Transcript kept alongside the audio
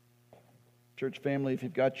Church family, if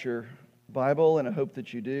you've got your Bible, and I hope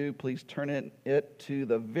that you do, please turn it to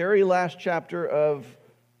the very last chapter of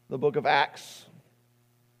the book of Acts.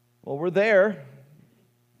 Well, we're there.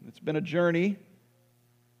 It's been a journey.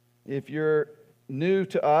 If you're new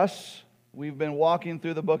to us, we've been walking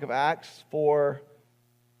through the book of Acts for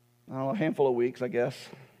a handful of weeks, I guess.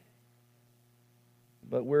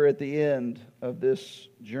 But we're at the end of this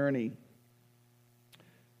journey.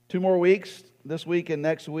 2 more weeks, this week and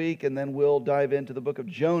next week, and then we'll dive into the book of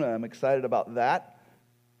Jonah. I'm excited about that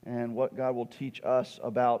and what God will teach us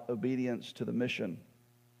about obedience to the mission.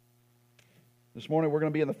 This morning we're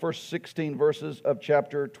going to be in the first 16 verses of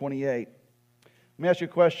chapter 28. Let me ask you a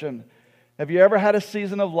question. Have you ever had a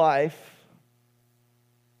season of life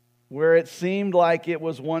where it seemed like it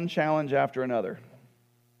was one challenge after another?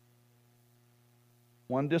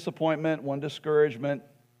 One disappointment, one discouragement,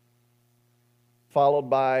 followed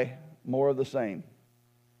by more of the same.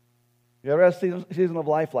 You ever had a season of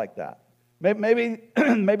life like that? Maybe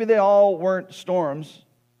they all weren't storms,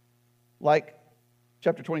 like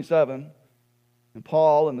chapter 27 and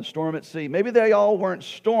Paul and the storm at sea. Maybe they all weren't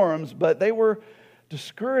storms, but they were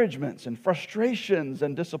discouragements and frustrations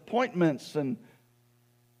and disappointments, and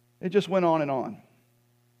it just went on and on.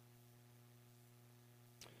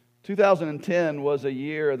 2010 was a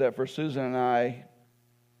year that for Susan and I,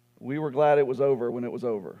 we were glad it was over when it was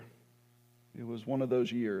over. It was one of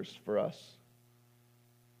those years for us.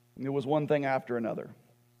 It was one thing after another.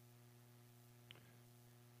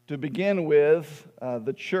 To begin with,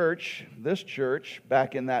 the church, this church,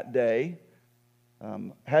 back in that day,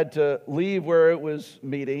 had to leave where it was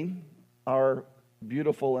meeting, our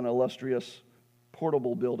beautiful and illustrious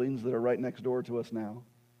portable buildings that are right next door to us now.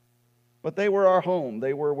 But they were our home.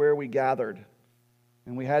 They were where we gathered.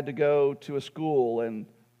 And we had to go to a school and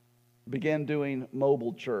began doing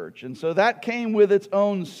mobile church. And so that came with its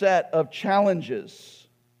own set of challenges.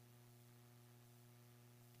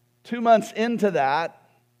 2 months into that,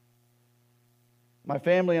 my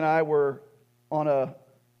family and I were on a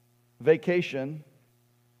vacation.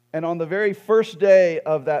 And on the very first day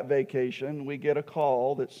of that vacation, we get a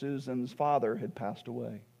call that Susan's father had passed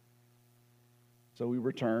away. So we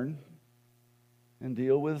return and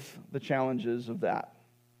deal with the challenges of that.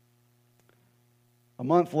 A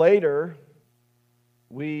month later,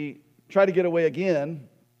 we try to get away again,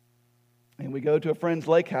 and we go to a friend's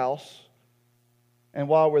lake house. And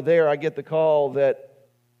while we're there, I get the call that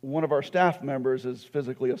one of our staff members has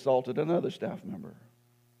physically assaulted another staff member.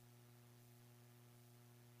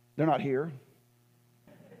 They're not here.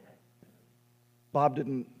 Bob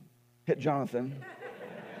didn't hit Jonathan.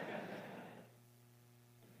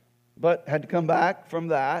 But had to come back from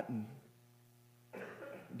that and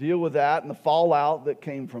deal with that and the fallout that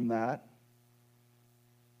came from that.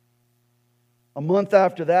 A month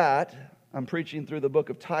after that, I'm preaching through the book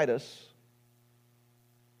of Titus.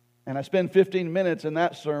 And I spend 15 minutes in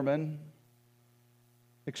that sermon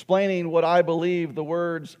explaining what I believe the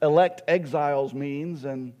words elect exiles means.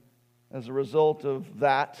 And as a result of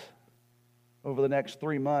that, over the next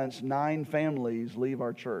 3 months, 9 families leave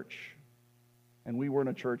our church. And we weren't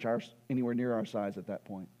a church anywhere near our size at that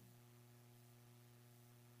point,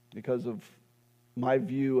 because of my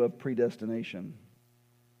view of predestination.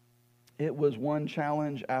 It was one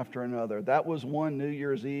challenge after another. That was one New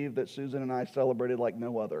Year's Eve that Susan and I celebrated like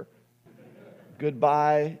no other.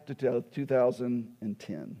 Goodbye to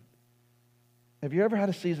 2010. Have you ever had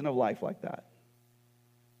a season of life like that?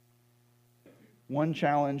 One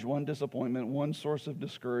challenge, one disappointment, one source of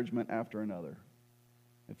discouragement after another.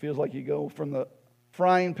 It feels like you go from the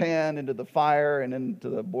frying pan into the fire and into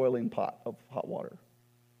the boiling pot of hot water.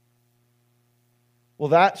 Well,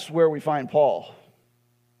 that's where we find Paul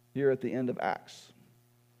here at the end of Acts.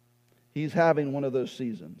 He's having one of those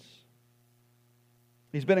seasons.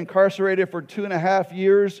 He's been incarcerated for 2.5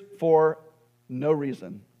 years for no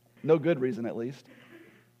reason. No good reason, at least.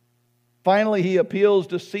 Finally, he appeals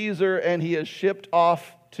to Caesar and he is shipped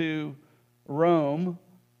off to Rome,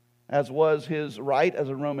 as was his right as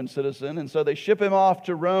a Roman citizen. And so they ship him off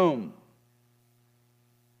to Rome.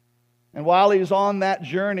 And while he's on that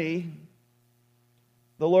journey,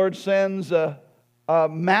 the Lord sends a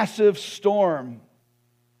massive storm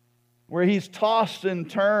where he's tossed and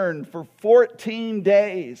turned for 14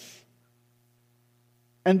 days.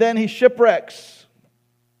 And then he shipwrecks.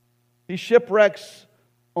 He shipwrecks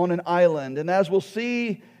on an island. And as we'll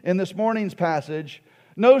see in this morning's passage,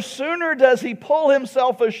 no sooner does he pull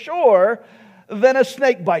himself ashore than a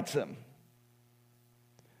snake bites him.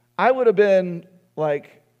 I would have been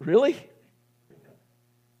like, really?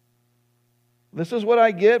 This is what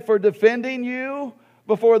I get for defending you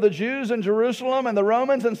before the Jews in Jerusalem and the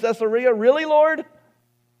Romans in Caesarea. Really, Lord?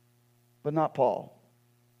 But not Paul.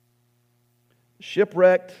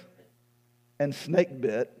 Shipwrecked and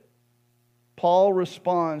snakebit, Paul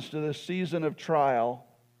responds to this season of trial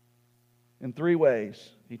in three ways.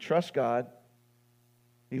 He trusts God,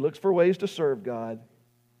 he looks for ways to serve God,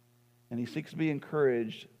 and he seeks to be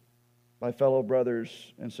encouraged by fellow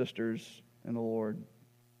brothers and sisters in the Lord.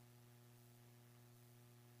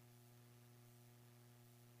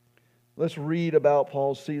 Let's read about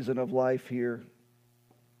Paul's season of life here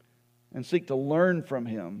and seek to learn from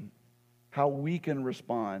him how we can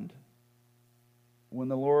respond when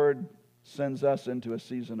the Lord sends us into a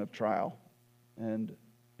season of trial and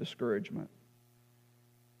discouragement.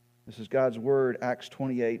 This is God's Word, Acts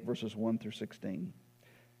 28, verses 1 through 16.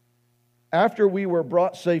 After we were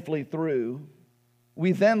brought safely through,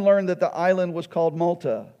 we then learned that the island was called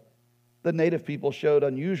Malta. The native people showed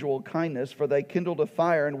unusual kindness, for they kindled a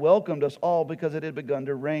fire and welcomed us all because it had begun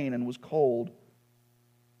to rain and was cold.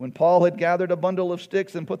 When Paul had gathered a bundle of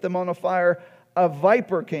sticks and put them on a fire, a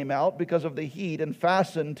viper came out because of the heat and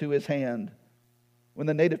fastened to his hand. When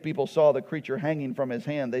the native people saw the creature hanging from his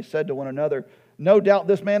hand, they said to one another, "No doubt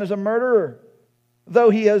this man is a murderer.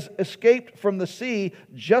 Though he has escaped from the sea,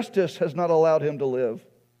 justice has not allowed him to live."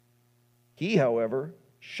 He, however,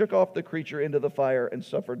 shook off the creature into the fire and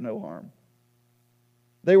suffered no harm.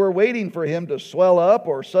 They were waiting for him to swell up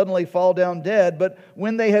or suddenly fall down dead, but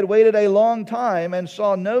when they had waited a long time and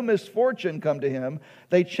saw no misfortune come to him,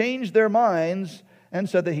 they changed their minds and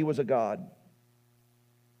said that he was a god.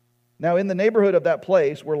 Now in the neighborhood of that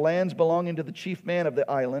place were lands belonging to the chief man of the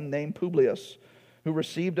island, named Publius, who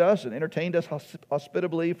received us and entertained us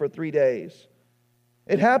hospitably for 3 days.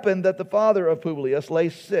 It happened that the father of Publius lay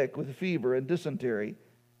sick with fever and dysentery,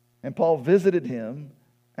 and Paul visited him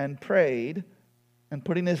and prayed, and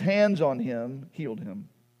putting his hands on him, healed him.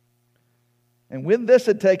 And when this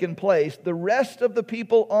had taken place, the rest of the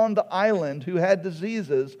people on the island who had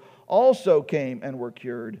diseases also came and were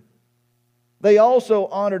cured. They also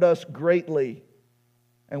honored us greatly.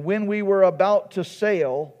 And when we were about to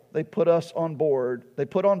sail, they put on board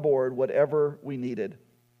whatever we needed.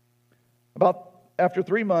 After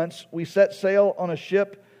 3 months, we set sail on a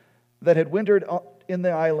ship that had wintered in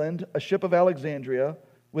the island, a ship of Alexandria,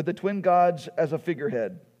 with the twin gods as a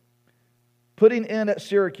figurehead. Putting in at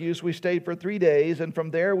Syracuse, we stayed for 3 days, and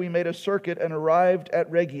from there we made a circuit and arrived at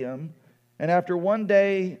Rhegium. And after one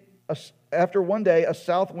day, a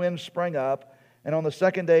south wind sprang up, and on the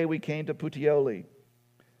second day we came to Puteoli.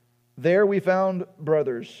 There we found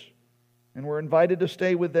brothers, and were invited to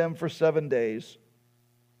stay with them for 7 days.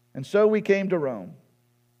 And so we came to Rome.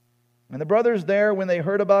 And the brothers there, when they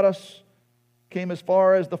heard about us, came as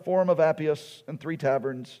far as the Forum of Appius and 3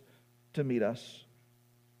 taverns to meet us.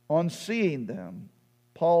 On seeing them,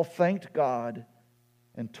 Paul thanked God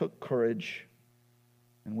and took courage.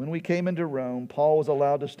 And when we came into Rome, Paul was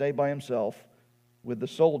allowed to stay by himself with the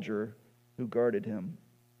soldier who guarded him.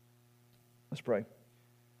 Let's pray.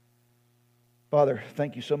 Father,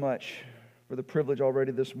 thank you so much for the privilege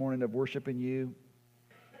already this morning of worshiping you,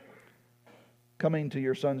 coming to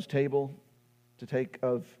your Son's table to take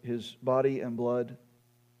of his body and blood.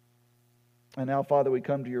 And now, Father, we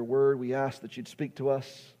come to your word. We ask that you'd speak to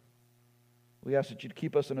us. We ask that you'd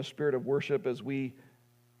keep us in a spirit of worship as we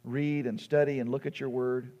read and study and look at your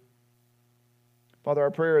word. Father, our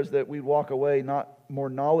prayer is that we'd walk away not more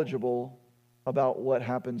knowledgeable about what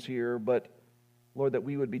happens here, but, Lord, that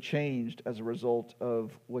we would be changed as a result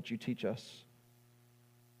of what you teach us.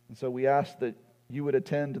 And so we ask that you would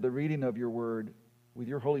attend to the reading of your word with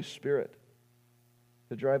your Holy Spirit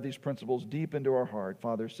to drive these principles deep into our heart,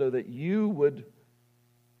 Father, so that you would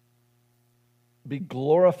be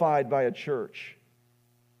glorified by a church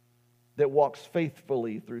that walks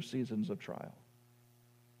faithfully through seasons of trial.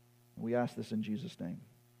 We ask this in Jesus' name.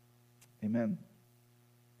 Amen.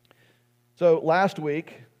 So last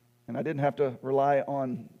week, and I didn't have to rely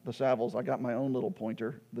on the Savills, I got my own little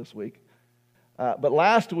pointer this week. But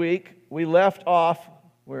last week, we left off,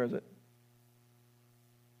 where is it?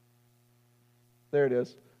 There it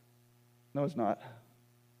is. No, it's not.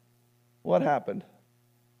 What happened?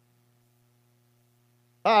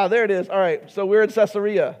 There it is. All right, so we're in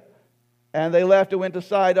Caesarea. And they left and went to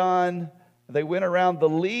Sidon. They went around the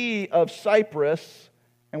lee of Cyprus.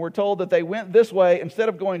 And we're told that they went this way. Instead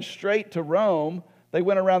of going straight to Rome, they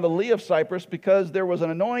went around the lee of Cyprus because there was an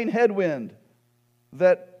annoying headwind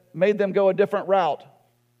that made them go a different route.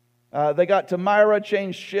 They got to Myra,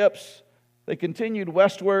 changed ships. They continued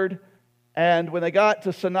westward. And when they got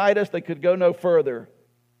to Cnidus, they could go no further.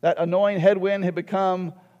 That annoying headwind had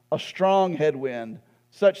become a strong headwind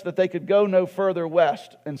such that they could go no further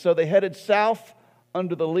west. And so they headed south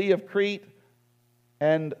under the lee of Crete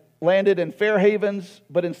and landed in Fair Havens,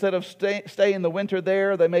 but instead of staying the winter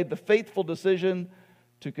there, they made the faithful decision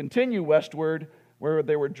to continue westward, where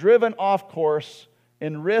they were driven off course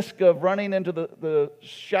in risk of running into the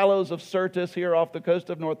shallows of Syrtis here off the coast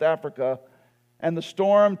of North Africa. And the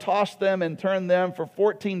storm tossed them and turned them for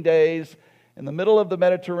 14 days in the middle of the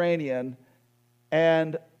Mediterranean.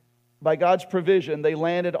 And by God's provision, they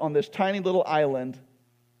landed on this tiny little island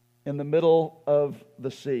in the middle of the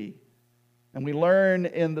sea. And we learn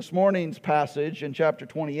in this morning's passage in chapter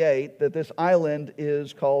 28 that this island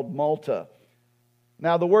is called Malta.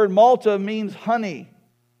 Now, the word Malta means honey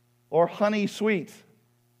or honey sweet.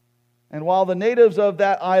 And while the natives of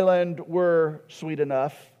that island were sweet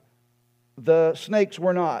enough, the snakes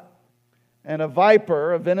were not. And a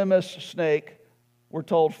viper, a venomous snake, we're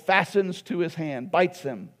told, fastens to his hand, bites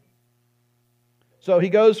him. So he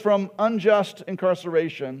goes from unjust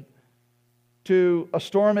incarceration to a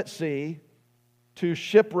storm at sea to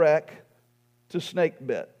shipwreck to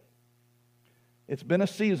snakebit. It's been a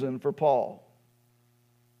season for Paul.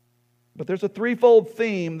 But there's a threefold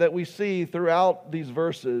theme that we see throughout these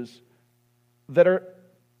verses that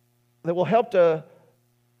will help to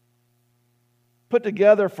put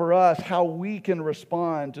together for us how we can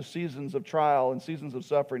respond to seasons of trial and seasons of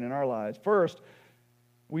suffering in our lives. First,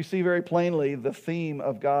 we see very plainly the theme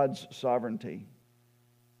of God's sovereignty.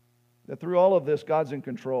 That through all of this, God's in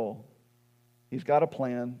control. He's got a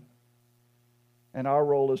plan, and our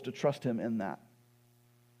role is to trust Him in that.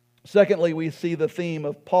 Secondly, we see the theme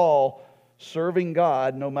of Paul serving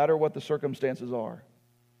God no matter what the circumstances are.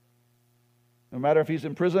 No matter if he's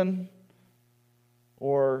in prison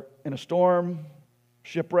or in a storm,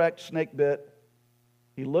 shipwrecked, snakebit,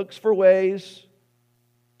 he looks for ways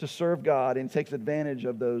to serve God and takes advantage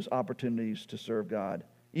of those opportunities to serve God,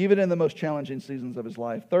 even in the most challenging seasons of his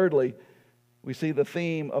life. Thirdly, we see the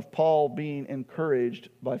theme of Paul being encouraged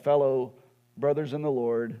by fellow brothers in the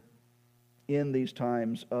Lord in these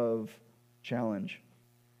times of challenge.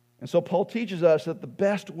 And so Paul teaches us that the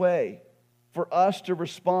best way for us to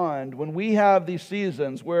respond when we have these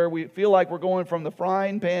seasons where we feel like we're going from the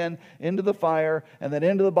frying pan into the fire and then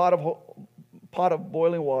into the pot of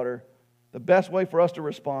boiling water, the best way for us to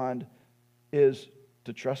respond is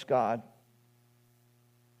to trust God,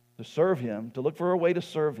 to serve Him, to look for a way to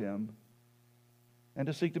serve Him, and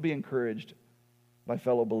to seek to be encouraged by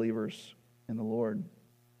fellow believers in the Lord.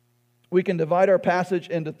 We can divide our passage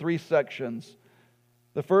into three sections.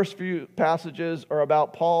 The first few passages are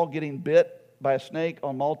about Paul getting bit by a snake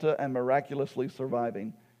on Malta and miraculously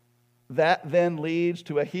surviving. That then leads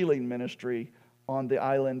to a healing ministry on the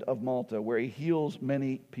island of Malta, where he heals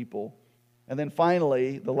many people. And then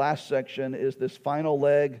finally, the last section is this final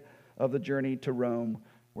leg of the journey to Rome,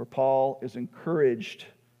 where Paul is encouraged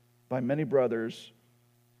by many brothers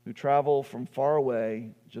who travel from far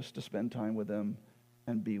away just to spend time with him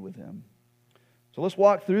and be with him. So let's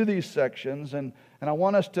walk through these sections, and I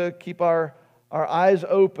want us to keep our eyes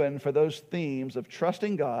open for those themes of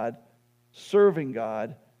trusting God, serving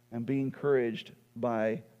God, and being encouraged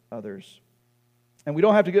by others. And we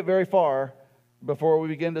don't have to get very far before we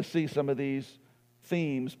begin to see some of these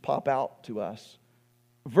themes pop out to us.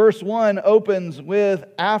 Verse 1 opens with,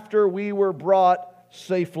 "After we were brought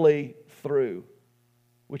safely through,"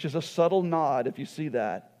 which is a subtle nod, if you see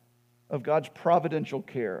that, of God's providential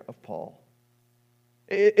care of Paul.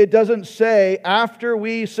 It doesn't say, after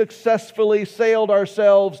we successfully sailed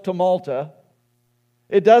ourselves to Malta.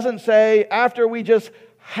 It doesn't say, after we just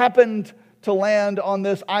happened to land on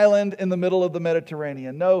this island in the middle of the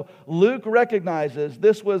Mediterranean. No, Luke recognizes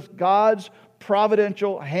this was God's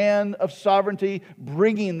providential hand of sovereignty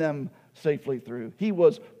bringing them safely through. He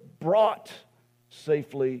was brought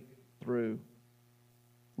safely through.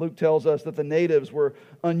 Luke tells us that the natives were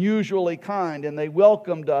unusually kind and they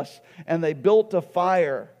welcomed us and they built a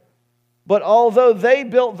fire. But although they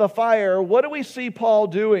built the fire, what do we see Paul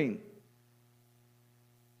doing?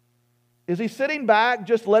 Is he sitting back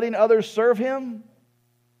just letting others serve him?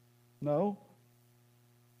 No.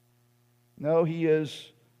 No, he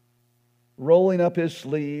is rolling up his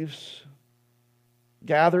sleeves,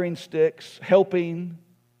 gathering sticks, helping,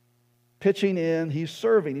 pitching in. He's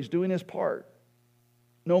serving. He's doing his part.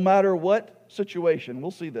 No matter what situation,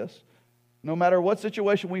 we'll see this, no matter what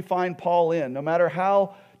situation we find Paul in, no matter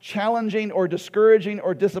how challenging or discouraging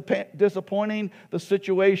or disappointing the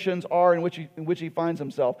situations are in which he finds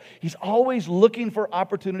himself, he's always looking for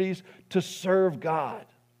opportunities to serve God.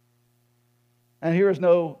 And here is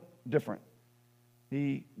no different.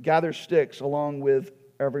 He gathers sticks along with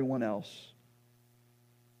everyone else.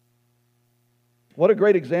 What a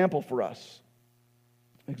great example for us.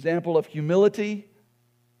 Example of humility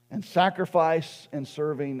and sacrifice and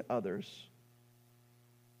serving others.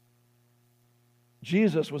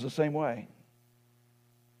 Jesus was the same way.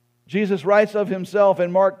 Jesus writes of himself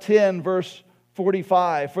in Mark 10, verse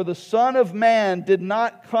 45, "For the Son of Man did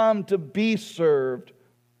not come to be served,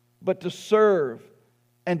 but to serve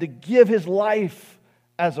and to give his life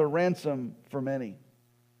as a ransom for many."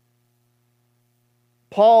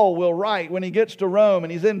 Paul will write, when he gets to Rome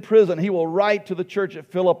and he's in prison, he will write to the church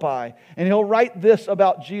at Philippi. And he'll write this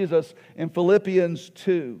about Jesus in Philippians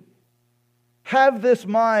 2. "Have this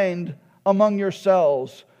mind among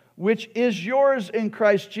yourselves, which is yours in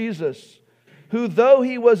Christ Jesus, who though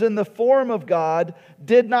he was in the form of God,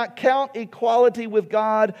 did not count equality with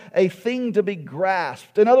God a thing to be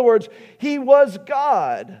grasped." In other words, he was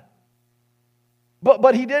God.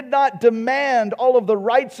 But he did not demand all of the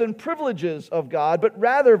rights and privileges of God, but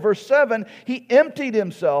rather, verse 7, he emptied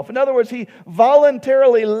himself. In other words, he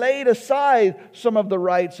voluntarily laid aside some of the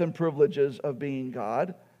rights and privileges of being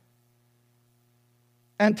God.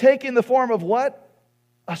 And taking the form of what?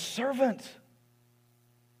 A servant.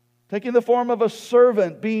 Taking the form of a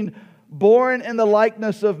servant, being born in the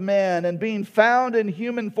likeness of man, and being found in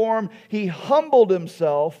human form, he humbled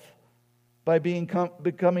himself by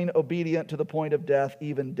becoming obedient to the point of death,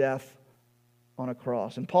 even death on a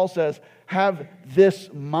cross. And Paul says, have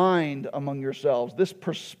this mind among yourselves, this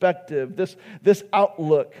perspective, this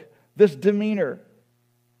outlook, this demeanor.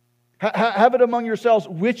 Have it among yourselves,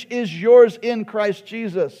 which is yours in Christ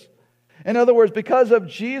Jesus. In other words, because of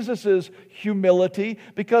Jesus' humility,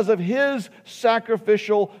 because of his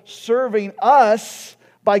sacrificial serving us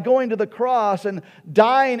by going to the cross and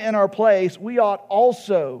dying in our place, we ought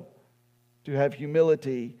also to have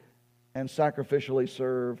humility and sacrificially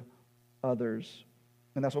serve others.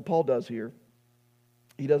 And that's what Paul does here.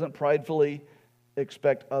 He doesn't pridefully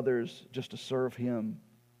expect others just to serve him.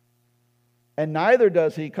 And neither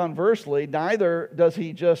does he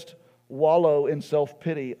just wallow in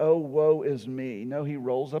self-pity. Oh, woe is me. No, he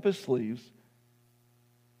rolls up his sleeves.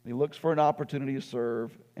 He looks for an opportunity to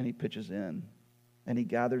serve, and he pitches in. And he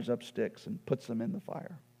gathers up sticks and puts them in the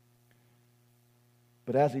fire.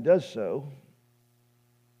 But as he does so,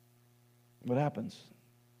 what happens?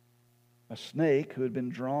 A snake who had been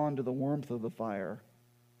drawn to the warmth of the fire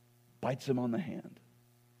bites him on the hand.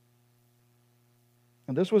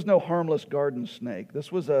 And this was no harmless garden snake.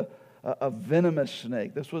 This was a venomous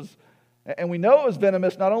snake. And we know it was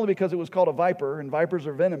venomous not only because it was called a viper, and vipers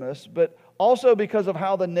are venomous, but also because of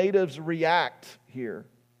how the natives react here.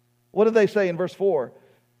 What do they say in verse 4?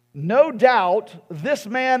 "No doubt this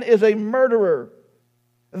man is a murderer.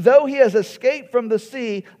 Though he has escaped from the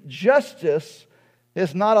sea, justice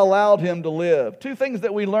has not allowed him to live." Two things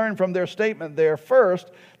that we learn from their statement there.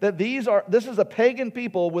 First, that this is a pagan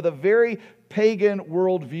people with a very pagan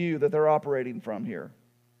worldview that they're operating from here.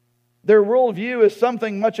 Their worldview is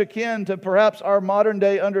something much akin to perhaps our modern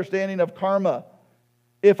day understanding of karma.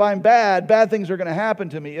 If I'm bad, bad things are going to happen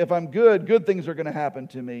to me. If I'm good, good things are going to happen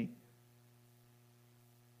to me.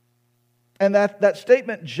 And that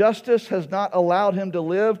statement, justice has not allowed him to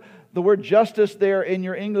live, the word justice there in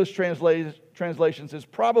your English translations is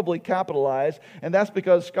probably capitalized, and that's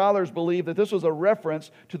because scholars believe that this was a reference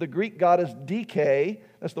to the Greek goddess Dike.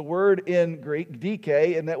 That's the word in Greek,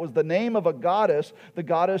 Dike, and that was the name of a goddess, the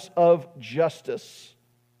goddess of justice.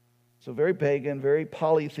 So very pagan, very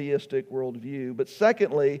polytheistic worldview. But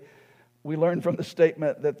secondly, we learn from the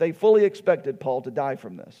statement that they fully expected Paul to die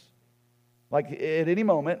from this. Like at any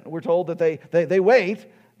moment, we're told that they wait.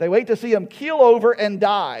 They wait to see him keel over and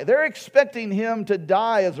die. They're expecting him to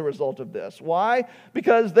die as a result of this. Why?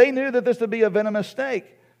 Because they knew that this would be a venomous snake.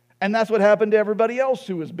 And that's what happened to everybody else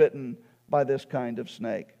who was bitten by this kind of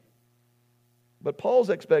snake. But Paul's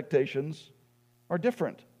expectations are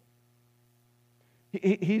different.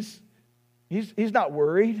 He's not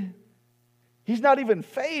worried. He's not even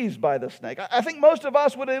fazed by the snake. I think most of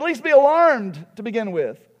us would at least be alarmed to begin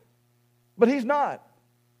with. But he's not.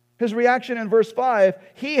 His reaction in verse 5,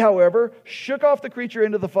 he, however, shook off the creature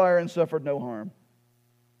into the fire and suffered no harm.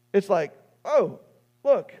 It's like, oh,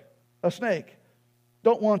 look, a snake.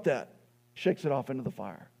 Don't want that. Shakes it off into the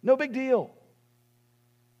fire. No big deal.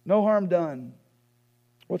 No harm done.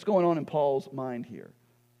 What's going on in Paul's mind here?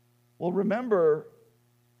 Well, remember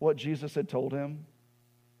what Jesus had told him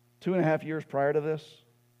 2.5 years prior to this?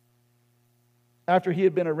 After he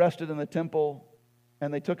had been arrested in the temple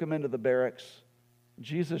and they took him into the barracks,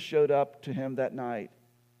 Jesus showed up to him that night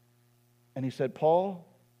and he said, "Paul,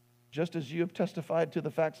 just as you have testified to the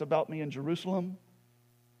facts about me in Jerusalem,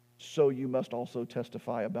 so you must also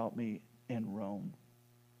testify about me in Rome."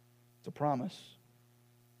 It's a promise.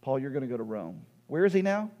 Paul, you're going to go to Rome. Where is he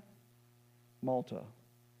now? Malta.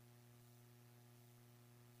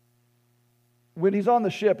 When he's on the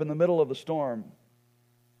ship in the middle of the storm,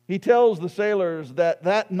 he tells the sailors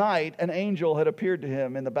that night an angel had appeared to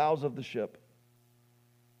him in the bows of the ship.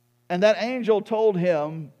 And that angel told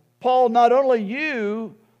him, Paul, not only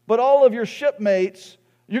you, but all of your shipmates,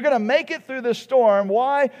 you're going to make it through this storm.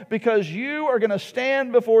 Why? Because you are going to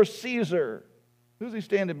stand before Caesar. Who's he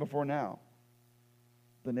standing before now?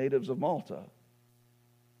 The natives of Malta.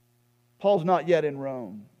 Paul's not yet in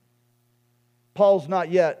Rome. Paul's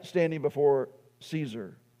not yet standing before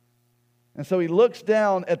Caesar. And so he looks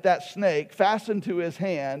down at that snake fastened to his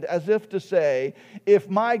hand as if to say, if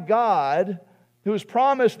my God, who has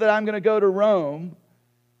promised that I'm going to go to Rome,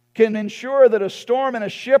 can ensure that a storm and a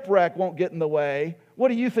shipwreck won't get in the way, what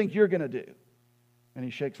do you think you're going to do? And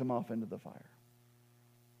he shakes him off into the fire.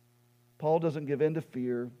 Paul doesn't give in to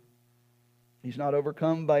fear. He's not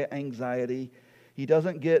overcome by anxiety. He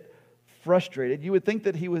doesn't get frustrated. You would think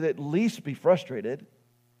that he would at least be frustrated,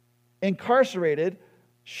 incarcerated,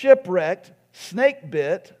 shipwrecked,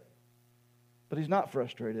 snakebit, but he's not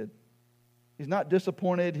frustrated. He's not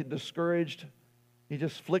disappointed, he's discouraged. He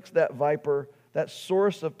just flicks that viper, that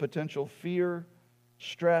source of potential fear,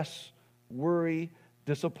 stress, worry,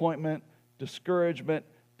 disappointment, discouragement,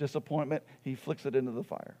 disappointment. He flicks it into the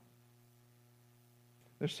fire.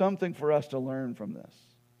 There's something for us to learn from this.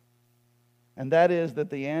 And that is that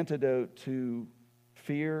the antidote to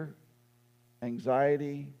fear,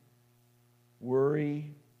 anxiety,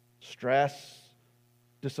 worry, stress,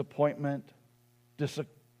 disappointment,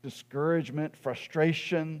 discouragement,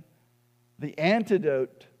 frustration, the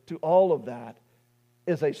antidote to all of that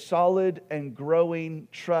is a solid and growing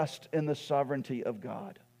trust in the sovereignty of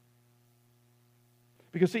God.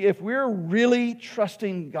 Because see, if we're really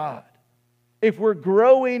trusting God, if we're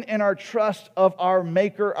growing in our trust of our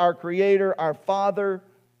Maker, our Creator, our Father,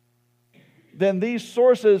 then these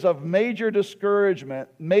sources of major discouragement,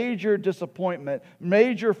 major disappointment,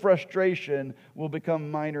 major frustration will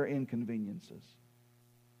become minor inconveniences.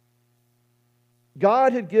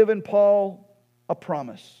 God had given Paul a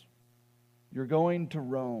promise. You're going to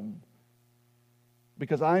Rome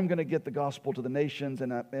because I'm going to get the gospel to the nations,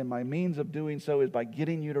 and my means of doing so is by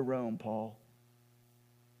getting you to Rome, Paul.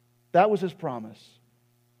 That was his promise.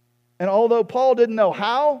 And although Paul didn't know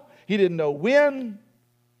how, he didn't know when,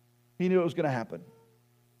 he knew it was going to happen.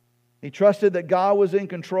 He trusted that God was in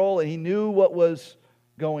control, and he knew what was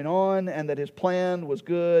going on, and that his plan was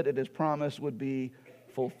good, and his promise would be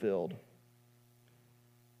fulfilled.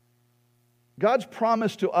 God's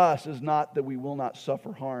promise to us is not that we will not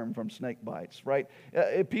suffer harm from snake bites, right?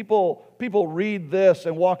 People read this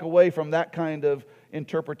and walk away from that kind of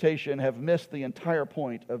interpretation, have missed the entire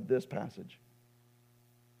point of this passage.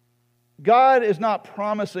 God is not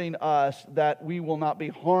promising us that we will not be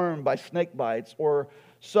harmed by snake bites or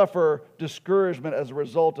suffer discouragement as a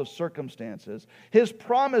result of circumstances. His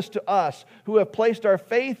promise to us who have placed our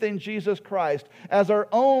faith in Jesus Christ as our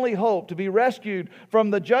only hope to be rescued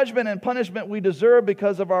from the judgment and punishment we deserve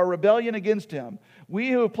because of our rebellion against Him.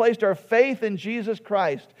 We who have placed our faith in Jesus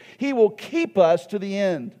Christ, He will keep us to the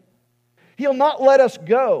end. He'll not let us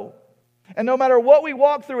go. And no matter what we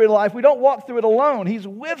walk through in life, we don't walk through it alone. He's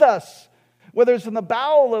with us. Whether it's in the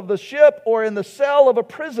bowel of the ship or in the cell of a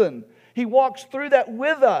prison, He walks through that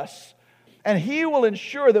with us. And He will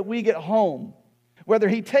ensure that we get home. Whether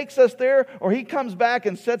He takes us there or He comes back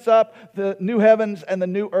and sets up the new heavens and the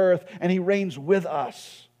new earth and He reigns with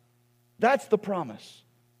us. That's the promise.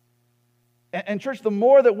 And church, the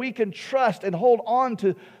more that we can trust and hold on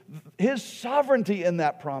to His sovereignty in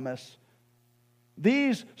that promise,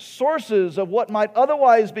 these sources of what might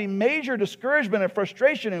otherwise be major discouragement and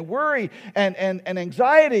frustration and worry and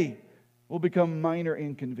anxiety will become minor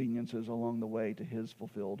inconveniences along the way to His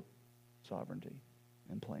fulfilled sovereignty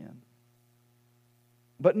and plan.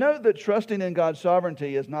 But note that trusting in God's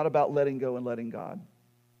sovereignty is not about letting go and letting God.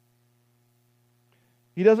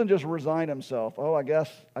 He doesn't just resign Himself. Oh, I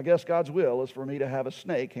guess God's will is for me to have a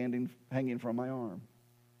snake hanging from my arm.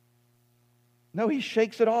 No, He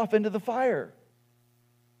shakes it off into the fire.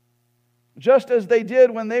 Just as they did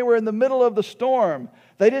when they were in the middle of the storm.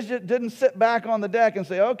 They just didn't sit back on the deck and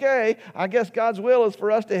say, okay, I guess God's will is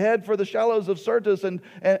for us to head for the shallows of Syrtis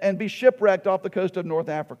and be shipwrecked off the coast of North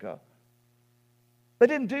Africa. They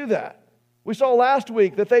didn't do that. We saw last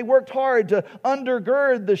week that they worked hard to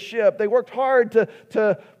undergird the ship. They worked hard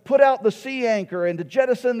to put out the sea anchor and to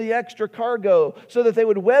jettison the extra cargo so that they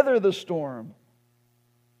would weather the storm.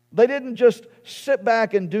 They didn't just sit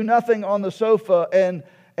back and do nothing on the sofa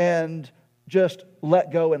and just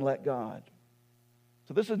let go and let God.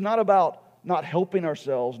 So this is not about not helping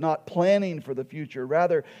ourselves, not planning for the future.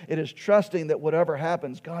 Rather, it is trusting that whatever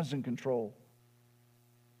happens, God's in control.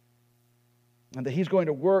 And that He's going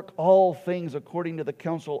to work all things according to the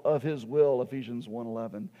counsel of His will, Ephesians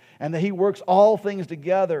 1:11. And that He works all things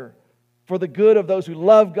together for the good of those who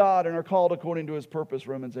love God and are called according to His purpose,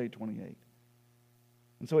 Romans 8:28.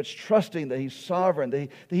 And so it's trusting that He's sovereign, that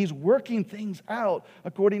He's working things out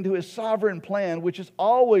according to His sovereign plan, which is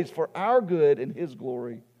always for our good and His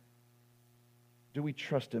glory. Do we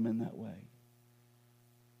trust Him in that way?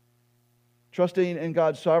 Trusting in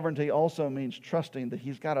God's sovereignty also means trusting that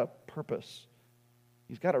He's got a purpose.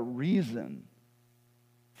 He's got a reason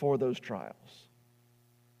for those trials.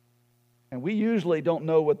 And we usually don't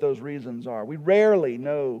know what those reasons are. We rarely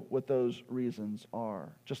know what those reasons are,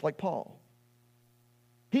 just like Paul.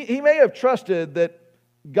 He may have trusted that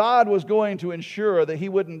God was going to ensure that he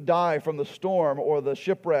wouldn't die from the storm or the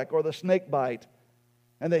shipwreck or the snake bite,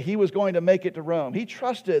 and that he was going to make it to Rome. He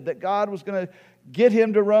trusted that God was going to get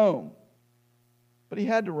him to Rome. But he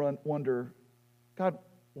had to wonder, God,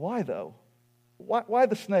 why though? Why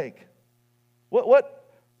the snake? What's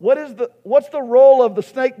the role of the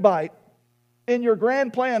snake bite in your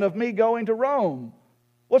grand plan of me going to Rome?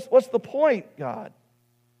 What's the point, God?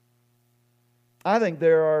 I think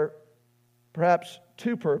there are perhaps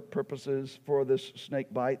two purposes for this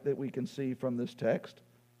snake bite that we can see from this text.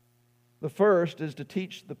 The first is to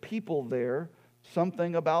teach the people there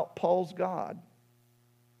something about Paul's God.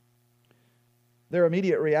 Their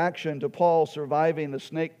immediate reaction to Paul surviving the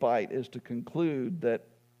snake bite is to conclude that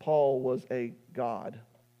Paul was a god.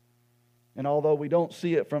 And although we don't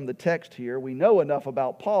see it from the text here, we know enough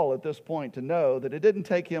about Paul at this point to know that it didn't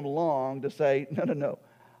take him long to say, no,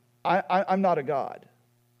 I'm not a god.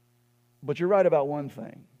 But you're right about one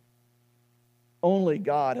thing. Only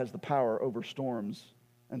God has the power over storms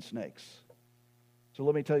and snakes. So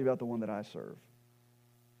let me tell you about the one that I serve.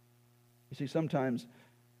 You see, sometimes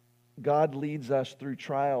God leads us through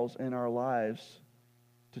trials in our lives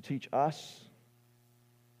to teach us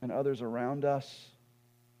and others around us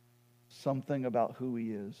something about who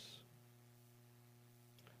He is.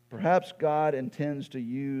 Perhaps God intends to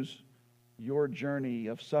use your journey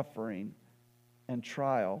of suffering and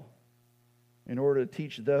trial in order to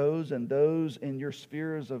teach those and those in your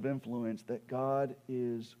spheres of influence that God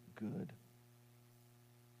is good,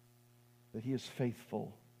 that He is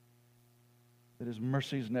faithful, that His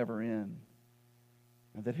mercies never end,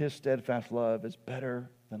 and that His steadfast love is better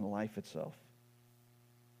than life itself.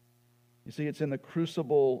 You see, it's in the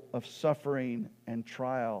crucible of suffering and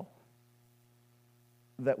trial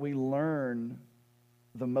that we learn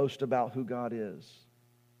the most about who God is.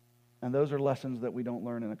 And those are lessons that we don't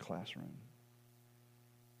learn in a classroom.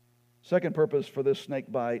 Second purpose for this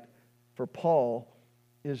snake bite for Paul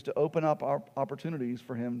is to open up our opportunities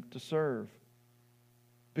for him to serve.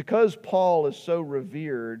 Because Paul is so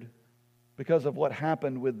revered because of what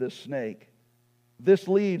happened with this snake, this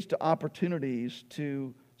leads to opportunities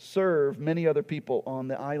to serve many other people on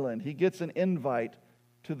the island. He gets an invite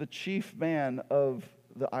to the chief man of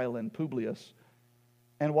the island, Publius.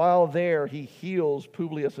 And while there, he heals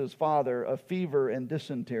Publius's father of fever and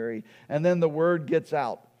dysentery. And then the word gets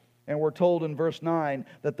out. And we're told in verse 9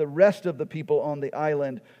 that the rest of the people on the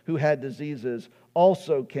island who had diseases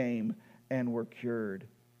also came and were cured.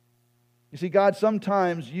 You see, God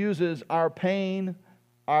sometimes uses our pain,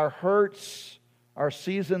 our hurts, our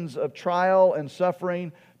seasons of trial and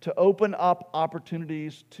suffering to open up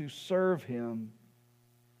opportunities to serve Him.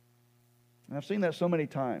 And I've seen that so many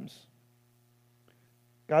times.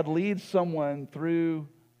 God leads someone through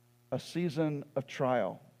a season of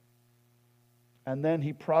trial. And then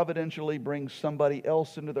He providentially brings somebody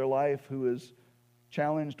else into their life who is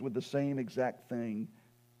challenged with the same exact thing.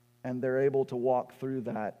 And they're able to walk through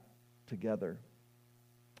that together.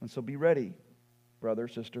 And so be ready, brother,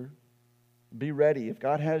 sister. Be ready. If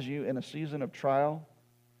God has you in a season of trial,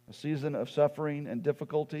 a season of suffering and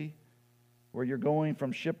difficulty, where you're going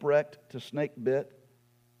from shipwrecked to snake bit,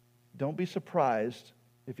 don't be surprised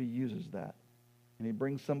if He uses that. And He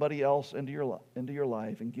brings somebody else into your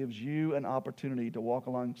life and gives you an opportunity to walk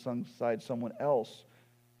alongside someone else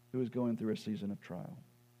who is going through a season of trial.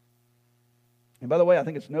 And by the way, I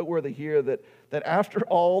think it's noteworthy here that after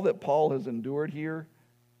all that Paul has endured here,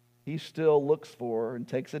 he still looks for and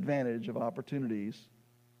takes advantage of opportunities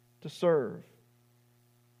to serve.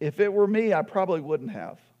 If it were me, I probably wouldn't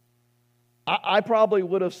have. I probably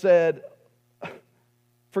would have said,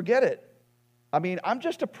 forget it. I mean, I'm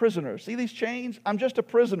just a prisoner. See these chains? I'm just a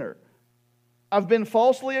prisoner. I've been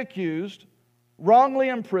falsely accused, wrongly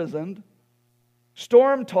imprisoned,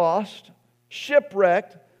 storm-tossed,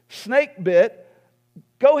 shipwrecked, snake bit,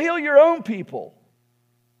 Go heal your own people.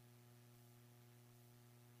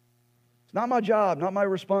 It's not my job, not my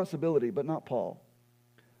responsibility, but not Paul.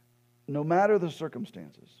 No matter the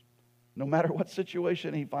circumstances, no matter what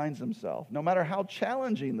situation he finds himself, no matter how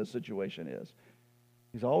challenging the situation is,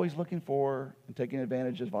 he's always looking for and taking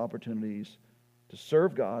advantage of opportunities to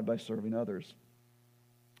serve God by serving others.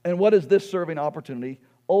 And what does this serving opportunity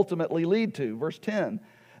ultimately lead to? Verse 10,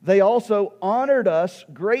 they also honored us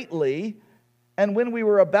greatly, and when we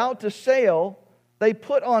were about to sail, they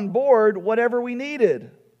put on board whatever we needed.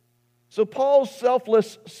 So Paul's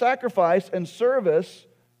selfless sacrifice and service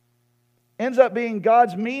ends up being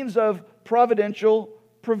God's means of providential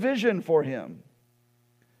provision for him.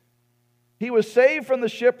 He was saved from the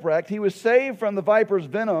shipwreck, he was saved from the viper's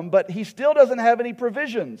venom, but he still doesn't have any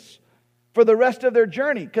provisions for the rest of their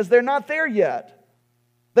journey because they're not there yet.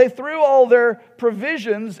 They threw all their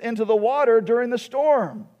provisions into the water during the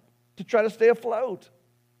storm to try to stay afloat.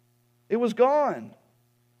 It was gone.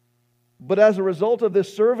 But as a result of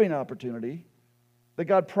this serving opportunity that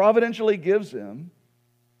God providentially gives him,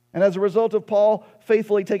 and as a result of Paul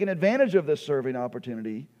faithfully taking advantage of this serving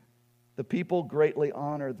opportunity, the people greatly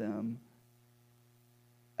honor them.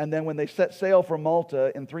 And then when they set sail for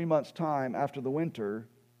Malta in 3 months' time after the winter,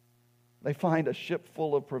 they find a ship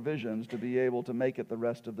full of provisions to be able to make it the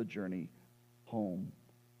rest of the journey home.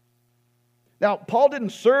 Now, Paul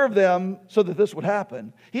didn't serve them so that this would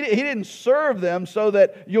happen. He didn't serve them so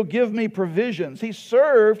that you'll give me provisions. He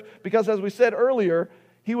served because, as we said earlier,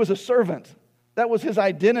 he was a servant. That was his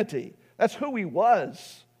identity. That's who he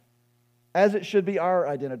was, as it should be our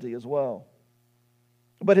identity as well.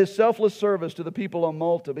 But his selfless service to the people on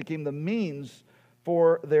Malta became the means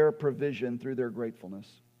for their provision through their gratefulness.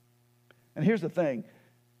 And here's the thing.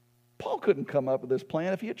 Paul couldn't come up with this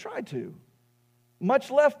plan if he had tried to.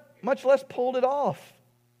 Much less pulled it off.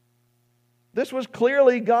 This was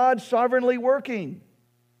clearly God sovereignly working.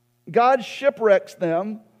 God shipwrecks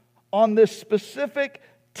them on this specific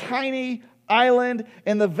tiny island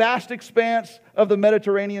in the vast expanse of the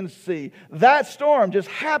Mediterranean Sea. That storm just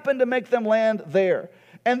happened to make them land there.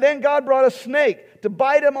 And then God brought a snake to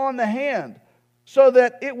bite him on the hand so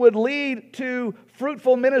that it would lead to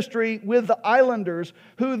fruitful ministry with the islanders,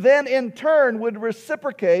 who then in turn would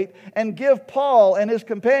reciprocate and give Paul and his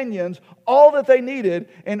companions all that they needed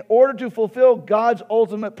in order to fulfill God's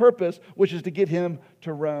ultimate purpose, which is to get him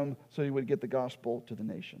to Rome so he would get the gospel to the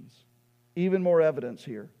nations. Even more evidence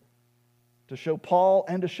here to show Paul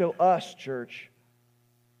and to show us, church,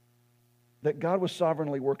 that God was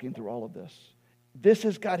sovereignly working through all of this. This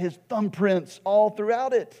has got his thumbprints all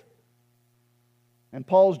throughout it. And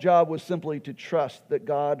Paul's job was simply to trust that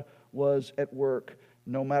God was at work,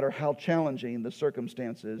 no matter how challenging the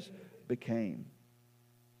circumstances became.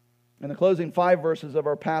 In the closing 5 verses of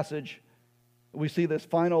our passage, we see this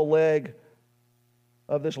final leg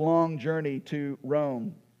of this long journey to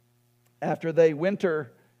Rome. After they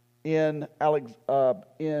winter in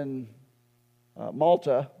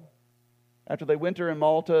Malta,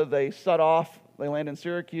 they set off. They land in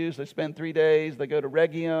Syracuse. They spend 3 days. They go to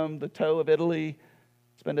Rhegium, the toe of Italy,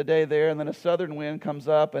 spend a day there, and then a southern wind comes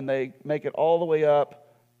up, and they make it all the way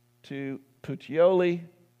up to Puteoli,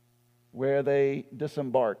 where they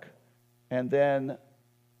disembark. And then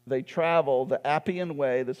they travel the Appian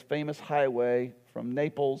Way, this famous highway from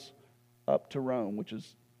Naples up to Rome, which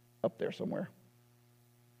is up there somewhere.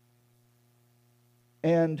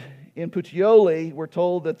 And in Puteoli, we're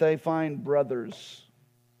told that they find brothers.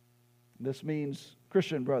 This means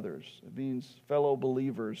Christian brothers. It means fellow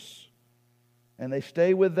believers. And they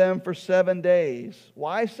stay with them for 7 days.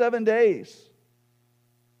 Why 7 days?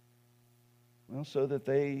 Well, so that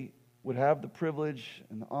they would have the privilege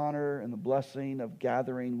and the honor and the blessing of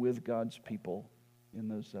gathering with God's people in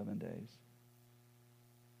those 7 days.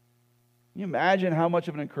 Can you imagine how much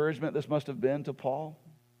of an encouragement this must have been to Paul?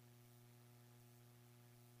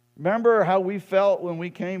 Remember how we felt when we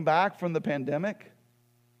came back from the pandemic?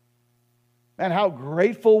 And how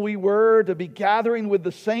grateful we were to be gathering with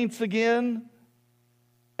the saints again?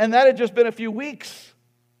 And that had just been a few weeks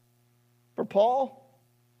for Paul.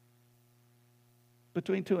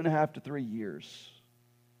 Between 2.5 to 3 years,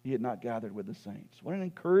 he had not gathered with the saints. What an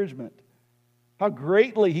encouragement. How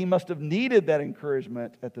greatly he must have needed that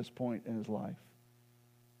encouragement at this point in his life.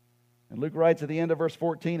 And Luke writes at the end of verse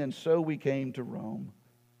 14, and so we came to Rome.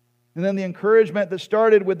 And then the encouragement that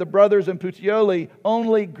started with the brothers in Puteoli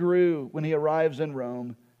only grew when he arrives in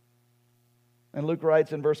Rome. And Luke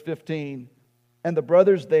writes in verse 15, and the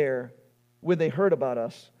brothers there, when they heard about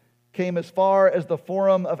us, came as far as the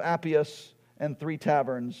Forum of Appius and 3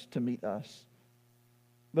 taverns to meet us.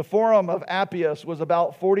 The Forum of Appius was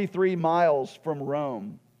about 43 miles from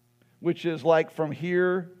Rome, which is like from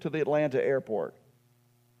here to the Atlanta airport.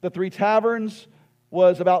 The Three Taverns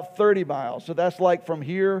was about 30 miles, so that's like from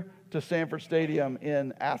here to Sanford Stadium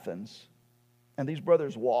in Athens. And these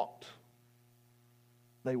brothers walked.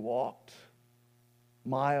 They walked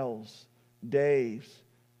miles, days.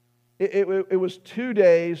 It was 2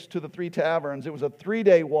 days to the Three Taverns. It was a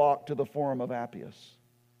 3-day walk to the Forum of Appius.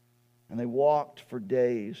 And they walked for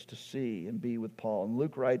days to see and be with Paul. And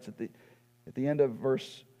Luke writes at the end of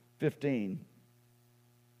verse 15,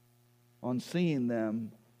 on seeing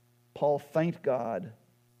them, Paul thanked God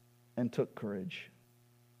and took courage.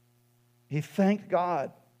 He thanked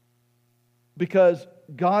God because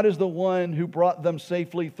God is the one who brought them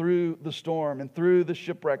safely through the storm and through the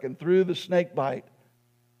shipwreck and through the snake bite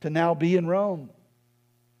to now be in Rome.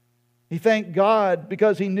 He thanked God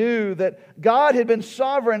because he knew that God had been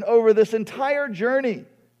sovereign over this entire journey.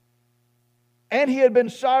 And he had been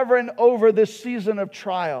sovereign over this season of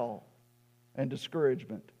trial and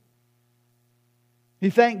discouragement. He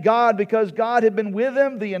thanked God because God had been with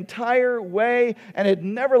him the entire way and had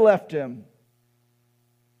never left him.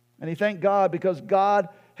 And he thanked God because God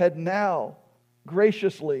had now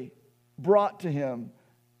graciously brought to him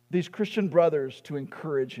these Christian brothers to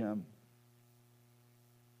encourage him.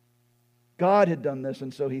 God had done this,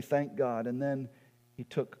 and so he thanked God. And then he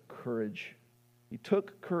took courage. He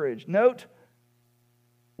took courage. Note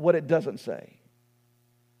what it doesn't say.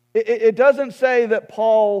 It doesn't say that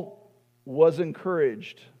Paul was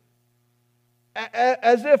encouraged,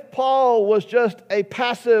 as if Paul was just a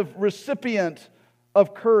passive recipient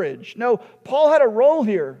of courage. No, Paul had a role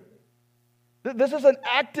here. This is an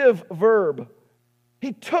active verb.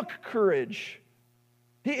 He took courage.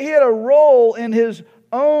 He had a role in his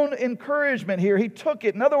own encouragement here. He took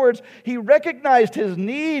it. In other words, he recognized his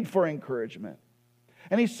need for encouragement.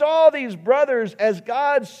 And he saw these brothers as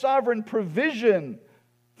God's sovereign provision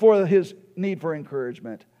for his need for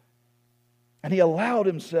encouragement. And he allowed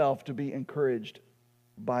himself to be encouraged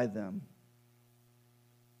by them.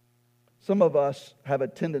 Some of us have a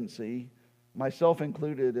tendency, myself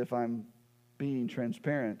included if I'm being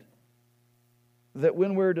transparent, that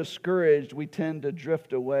when we're discouraged, we tend to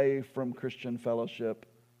drift away from Christian fellowship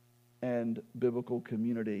and biblical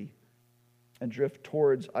community and drift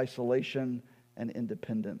towards isolation and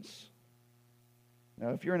independence. Now,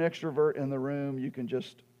 if you're an extrovert in the room, you can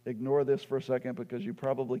just ignore this for a second because you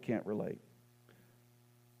probably can't relate.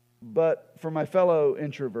 But for my fellow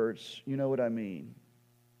introverts, you know what I mean.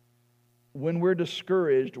 When we're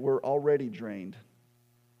discouraged, we're already drained.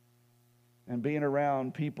 And being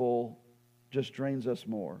around people just drains us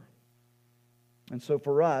more. And so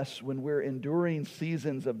for us, when we're enduring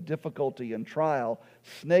seasons of difficulty and trial,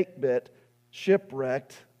 snakebit,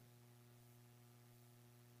 shipwrecked,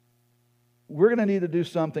 we're going to need to do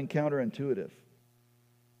something counterintuitive.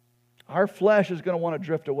 Our flesh is going to want to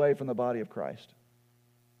drift away from the body of Christ.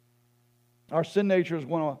 Our sin nature is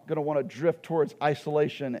going to want to drift towards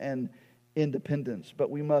isolation and independence, but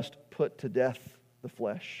we must put to death the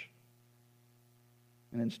flesh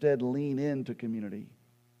and instead lean into community.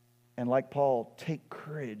 And like Paul, take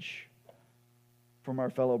courage from our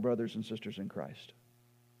fellow brothers and sisters in Christ.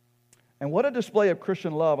 And what a display of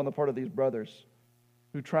Christian love on the part of these brothers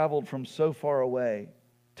who traveled from so far away,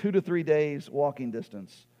 2 to 3 days walking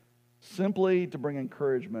distance, simply to bring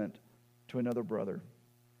encouragement to another brother.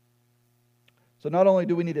 So not only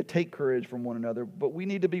do we need to take courage from one another, but we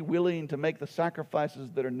need to be willing to make the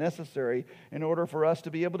sacrifices that are necessary in order for us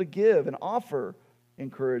to be able to give and offer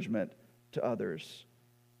encouragement to others.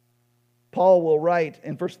 Paul will write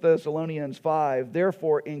in 1 Thessalonians 5,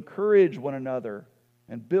 "Therefore encourage one another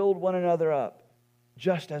and build one another up,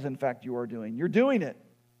 just as in fact you are doing." You're doing it,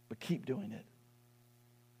 but keep doing it.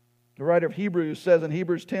 The writer of Hebrews says in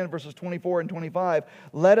Hebrews 10, verses 24 and 25,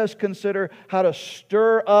 "Let us consider how to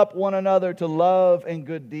stir up one another to love and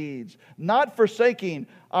good deeds, not forsaking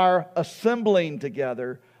our assembling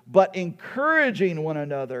together, but encouraging one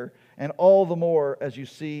another, and all the more as you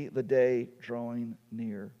see the day drawing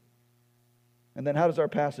near." And then how does our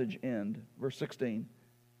passage end? Verse 16.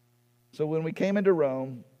 "So when we came into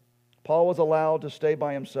Rome, Paul was allowed to stay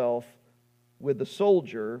by himself with the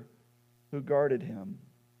soldier who guarded him."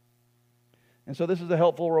 And so this is a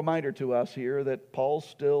helpful reminder to us here that Paul's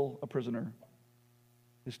still a prisoner.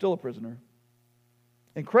 He's still a prisoner.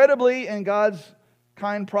 Incredibly, in God's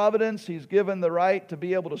kind providence, he's given the right to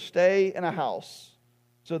be able to stay in a house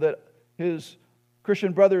so that his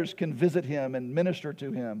Christian brothers can visit him and minister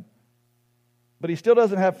to him. But he still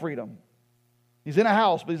doesn't have freedom. He's in a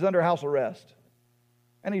house, but he's under house arrest.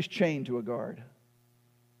 And he's chained to a guard.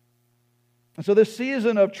 And so this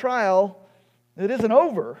season of trial, it isn't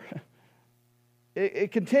over.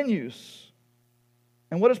 It continues.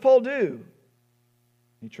 And what does Paul do?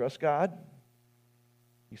 He trusts God.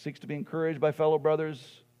 He seeks to be encouraged by fellow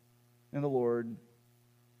brothers in the Lord.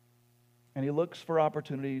 And he looks for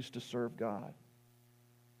opportunities to serve God.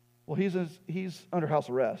 Well, he's under house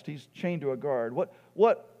arrest. He's chained to a guard.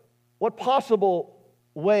 What possible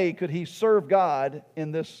way could he serve God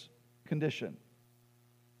in this condition?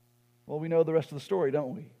 Well, we know the rest of the story,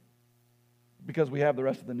 don't we? Because we have the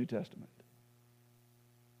rest of the New Testament.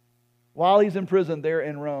 While he's in prison there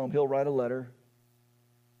in Rome, he'll write a letter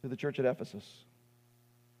to the church at Ephesus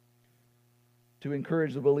to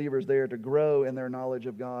encourage the believers there to grow in their knowledge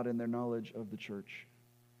of God and their knowledge of the church.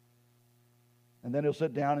 And then he'll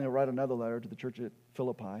sit down and he'll write another letter to the church at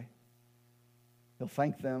Philippi. He'll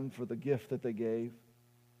thank them for the gift that they gave.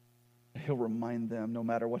 He'll remind them, no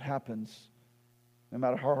matter what happens, no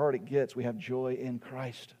matter how hard it gets, we have joy in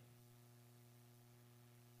Christ.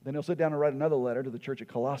 Then he'll sit down and write another letter to the church at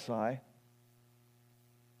Colossae,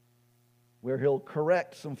 where he'll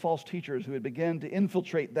correct some false teachers who had begun to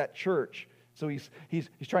infiltrate that church. So he's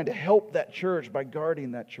trying to help that church by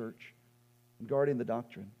guarding that church and guarding the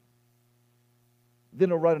doctrine. Then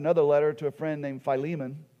he'll write another letter to a friend named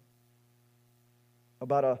Philemon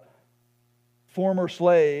about a former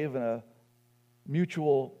slave and a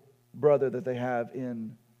mutual brother that they have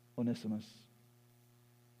in Onesimus.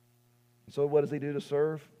 So what does he do to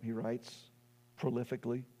serve? He writes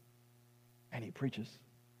prolifically, and he preaches.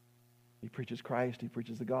 He preaches Christ, he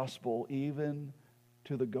preaches the gospel, even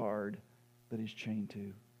to the guard that he's chained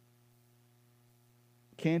to.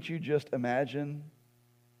 Can't you just imagine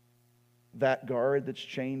that guard that's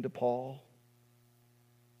chained to Paul?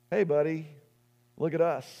 Hey, buddy, look at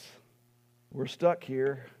us. We're stuck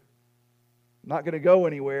here. Not going to go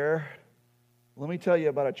anywhere. Let me tell you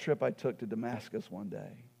about a trip I took to Damascus one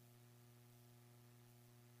day.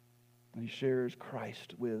 And he shares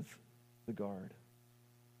Christ with the guard.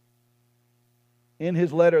 In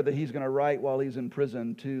his letter that he's going to write while he's in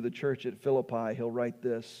prison to the church at Philippi, he'll write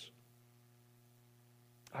this: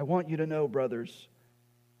 I want you to know, brothers,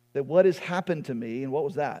 that what has happened to me, and what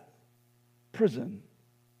was that? Prison.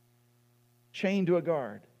 Chained to a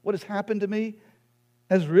guard. What has happened to me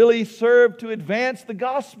has really served to advance the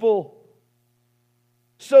gospel,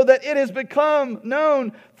 so that it has become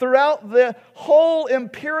known throughout the whole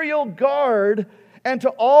imperial guard and to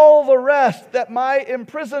all the rest that my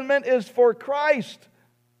imprisonment is for Christ.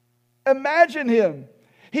 Imagine him.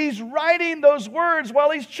 He's writing those words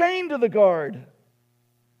while he's chained to the guard.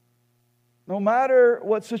 No matter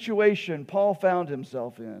what situation Paul found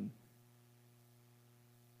himself in,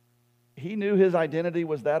 he knew his identity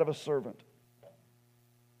was that of a servant.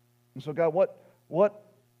 And so, God, what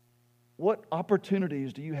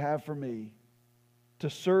opportunities do you have for me to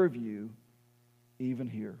serve you even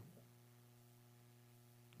here?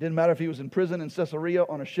 Didn't matter if he was in prison in Caesarea,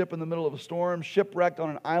 on a ship in the middle of a storm, shipwrecked on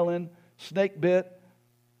an island, snake bit,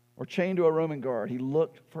 or chained to a Roman guard. He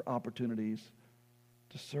looked for opportunities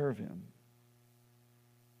to serve him.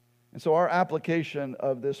 And so our application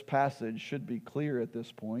of this passage should be clear at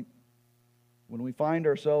this point. When we find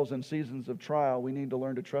ourselves in seasons of trial, we need to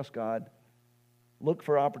learn to trust God, look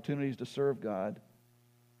for opportunities to serve God,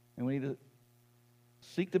 and we need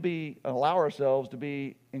to allow ourselves to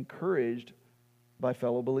be encouraged by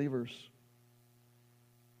fellow believers.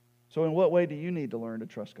 So in what way do you need to learn to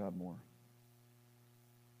trust God more?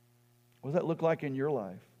 What does that look like in your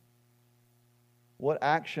life? What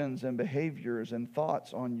actions and behaviors and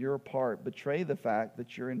thoughts on your part betray the fact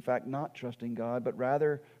that you're in fact not trusting God, but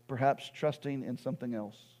rather perhaps trusting in something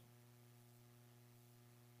else?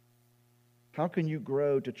 How can you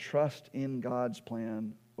grow to trust in God's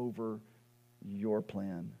plan over your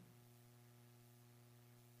plan?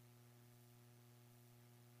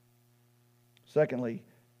 Secondly,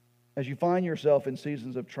 as you find yourself in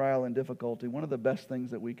seasons of trial and difficulty, one of the best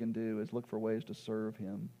things that we can do is look for ways to serve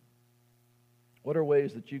Him. What are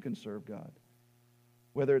ways that you can serve God?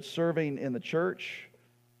 Whether it's serving in the church,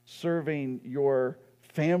 serving your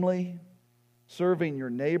family, serving your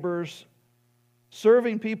neighbors,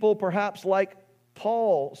 serving people perhaps like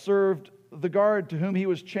Paul served the guard to whom he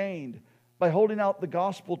was chained by holding out the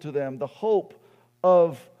gospel to them, the hope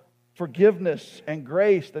of forgiveness and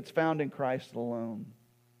grace that's found in Christ alone.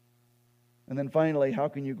 And then finally, how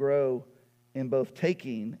can you grow in both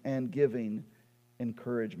taking and giving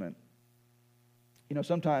encouragement? You know,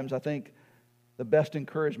 sometimes I think the best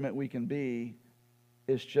encouragement we can be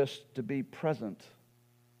is just to be present.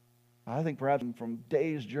 I think perhaps from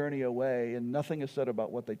days' journey away and nothing is said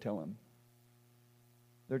about what they tell him.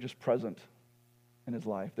 They're just present in his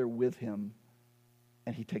life. They're with him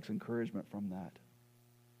and he takes encouragement from that.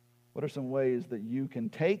 What are some ways that you can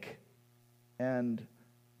take and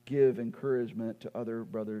give encouragement to other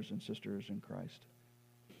brothers and sisters in Christ?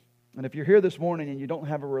 And if you're here this morning and you don't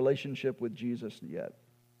have a relationship with Jesus yet,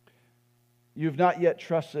 you've not yet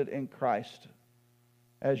trusted in Christ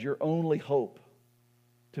as your only hope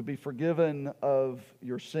to be forgiven of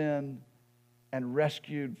your sin and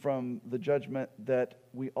rescued from the judgment that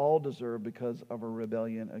we all deserve because of our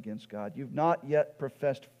rebellion against God. You've not yet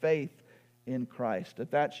professed faith in Christ.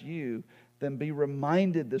 If that's you, then be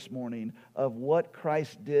reminded this morning of what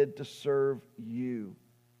Christ did to serve you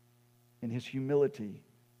in his humility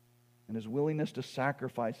and his willingness to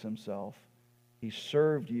sacrifice himself. He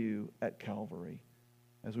served you at Calvary.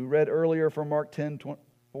 As we read earlier from Mark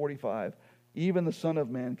 10:45, even the Son of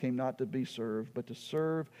Man came not to be served, but to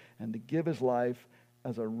serve and to give his life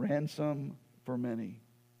as a ransom for many.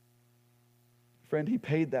 Friend, he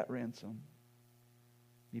paid that ransom.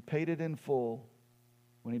 He paid it in full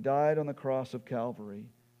when he died on the cross of Calvary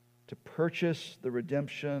to purchase the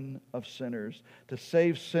redemption of sinners, to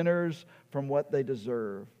save sinners from what they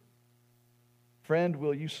deserve. Friend,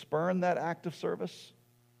 will you spurn that act of service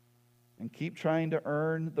and keep trying to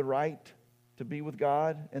earn the right to be with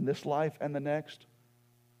God in this life and the next?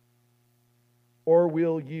 Or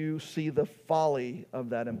will you see the folly of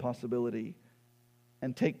that impossibility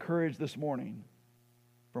and take courage this morning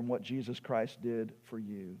from what Jesus Christ did for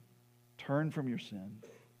you? Turn from your sin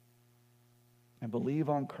and believe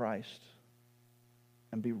on Christ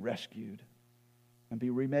and be rescued and be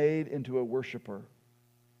remade into a worshiper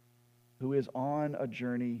who is on a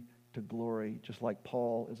journey to glory, just like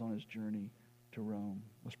Paul is on his journey to Rome.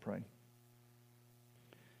 Let's pray.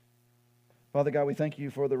 Father God, we thank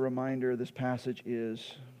you for the reminder this passage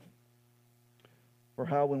is for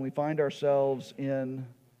how when we find ourselves in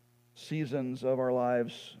seasons of our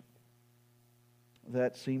lives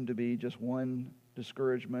that seem to be just one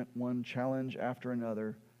discouragement, one challenge after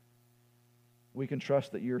another, we can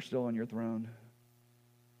trust that you're still on your throne,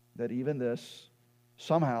 that even this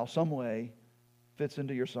somehow, some way, fits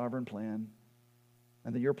into your sovereign plan,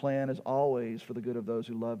 and that your plan is always for the good of those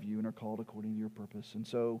who love you and are called according to your purpose. And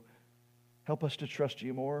so, help us to trust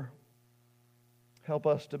you more. Help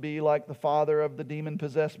us to be like the father of the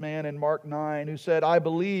demon-possessed man in Mark 9 who said, I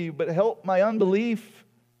believe, but help my unbelief.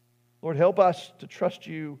 Lord, help us to trust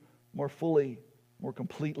you more fully, more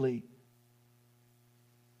completely,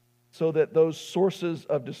 so that those sources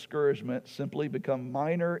of discouragement simply become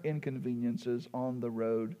minor inconveniences on the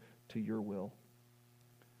road to your will.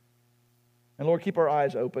 And Lord, keep our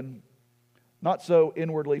eyes open, not so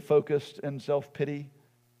inwardly focused in self-pity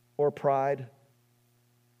or pride,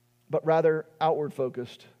 but rather outward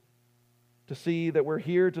focused, to see that we're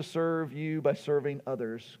here to serve you by serving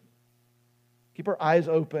others. Keep our eyes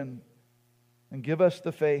open and give us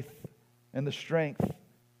the faith and the strength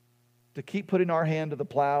to keep putting our hand to the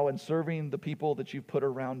plow and serving the people that you've put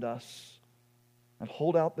around us, and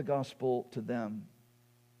hold out the gospel to them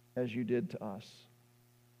as you did to us.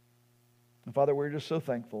 And Father, we're just so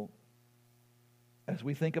thankful as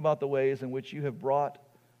we think about the ways in which you have brought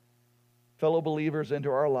fellow believers into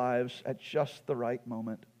our lives at just the right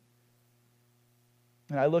moment.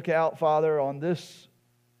 And I look out, Father, on this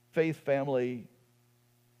faith family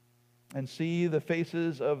and see the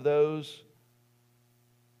faces of those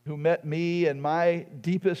who met me in my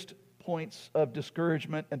deepest points of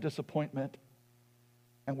discouragement and disappointment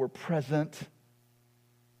and were present.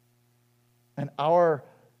 And our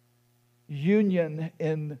union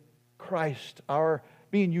in Christ, our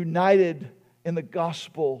being united in the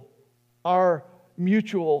gospel, our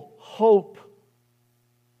mutual hope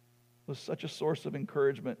was such a source of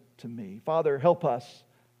encouragement to me. Father, help us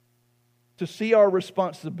to see our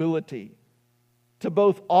responsibility to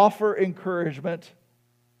both offer encouragement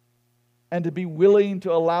and to be willing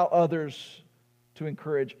to allow others to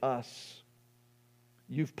encourage us.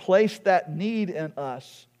 You've placed that need in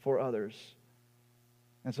us for others.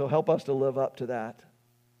 And so help us to live up to that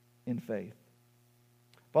in faith.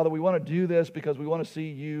 Father, we want to do this because we want to see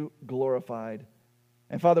you glorified.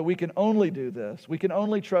 And Father, we can only do this. We can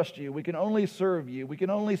only trust you. We can only serve you. We can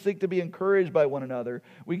only seek to be encouraged by one another.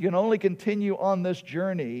 We can only continue on this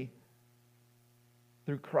journey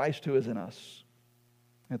through Christ who is in us.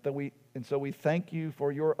 And so we thank you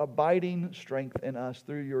for your abiding strength in us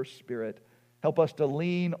through your Spirit. Help us to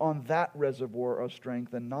lean on that reservoir of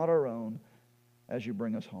strength and not our own as you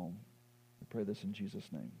bring us home. We pray this in Jesus'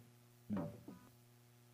 name. Amen.